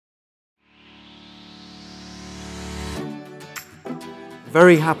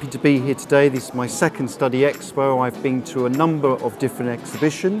Very happy to be here today. This is my second Study Expo. I've been to a number of different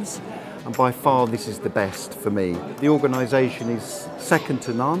exhibitions and by far this is the best for me. The organisation is second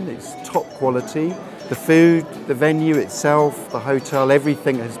to none, it's top quality. The food, the venue itself, the hotel,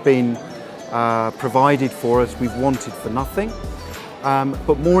 everything has been provided for us. We've wanted for nothing.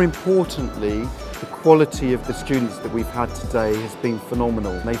 But more importantly, the quality of the students that we've had today has been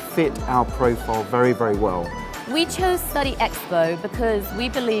phenomenal. They fit our profile very, very well. We chose Study Expo because we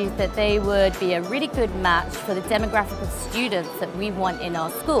believed that they would be a really good match for the demographic of students that we want in our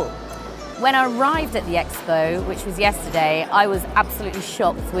school. When I arrived at the expo, which was yesterday, I was absolutely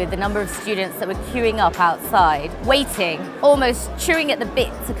shocked with the number of students that were queuing up outside, waiting, almost chewing at the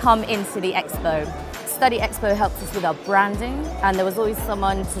bit to come into the expo. Study Expo helps us with our branding, and there was always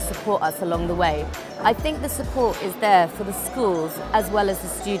someone to support us along the way. I think the support is there for the schools as well as the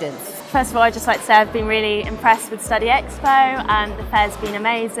students. First of all, I'd just like to say I've been really impressed with Study Expo, and the fair's been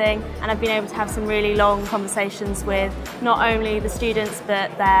amazing, and I've been able to have some really long conversations with not only the students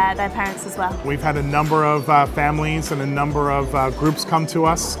but their parents as well. We've had a number of families and a number of groups come to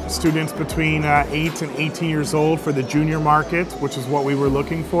us, students between 8 and 18 years old for the junior market, which is what we were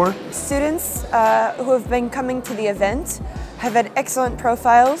looking for. Students who have been coming to the event have had excellent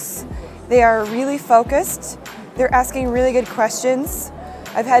profiles. They are really focused. They're asking really good questions.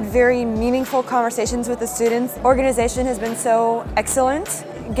 I've had very meaningful conversations with the students. Organization has been so excellent.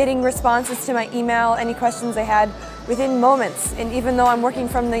 Getting responses to my email, any questions I had within moments, and even though I'm working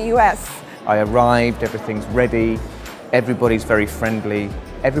from the US. I arrived, everything's ready, everybody's very friendly,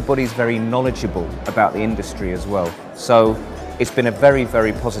 everybody's very knowledgeable about the industry as well. So it's been a very,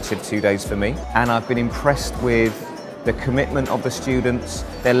 very positive 2 days for me, and I've been impressed with the commitment of the students.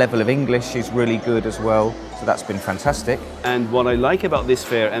 Their level of English is really good as well, so that's been fantastic. And what I like about this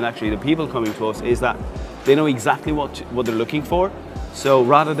fair, and actually the people coming to us, is that they know exactly what they're looking for. So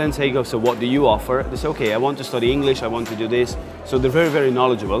rather than say, so what do you offer? They say, okay, I want to study English, I want to do this. So they're very, very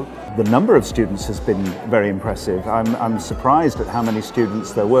knowledgeable. The number of students has been very impressive. I'm surprised at how many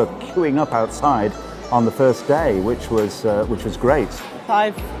students there were queuing up outside on the first day, which was great.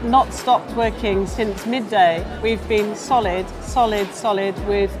 I've not stopped working since midday. We've been solid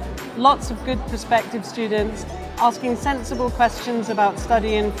with lots of good prospective students asking sensible questions about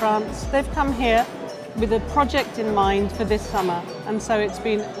study in France. They've come here with a project in mind for this summer, and so it's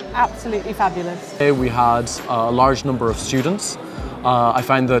been absolutely fabulous. Today we had a large number of students. I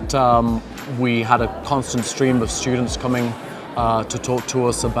find that we had a constant stream of students coming to talk to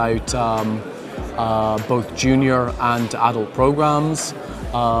us about both junior and adult programs.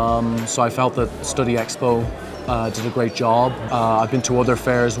 So I felt that Study Expo did a great job. I've been to other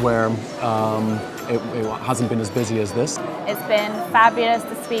fairs where it hasn't been as busy as this. It's been fabulous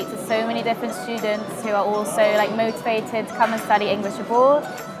to speak to so many different students who are also motivated to come and study English abroad.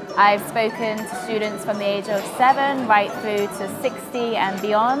 I've spoken to students from the age of 7 right through to 60 and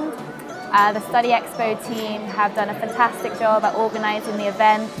beyond. The Study Expo team have done a fantastic job at organising the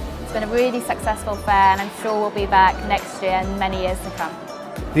event. It's been a really successful fair, and I'm sure we'll be back next year and many years to come.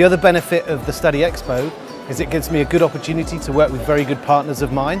 The other benefit of the Study Expo is it gives me a good opportunity to work with very good partners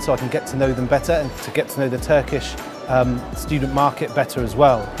of mine, so I can get to know them better and to get to know the Turkish student market better as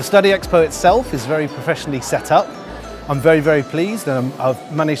well. The Study Expo itself is very professionally set up. I'm very, very pleased, and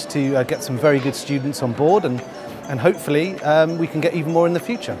I've managed to get some very good students on board, and hopefully we can get even more in the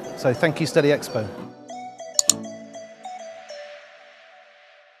future. So thank you, Study Expo.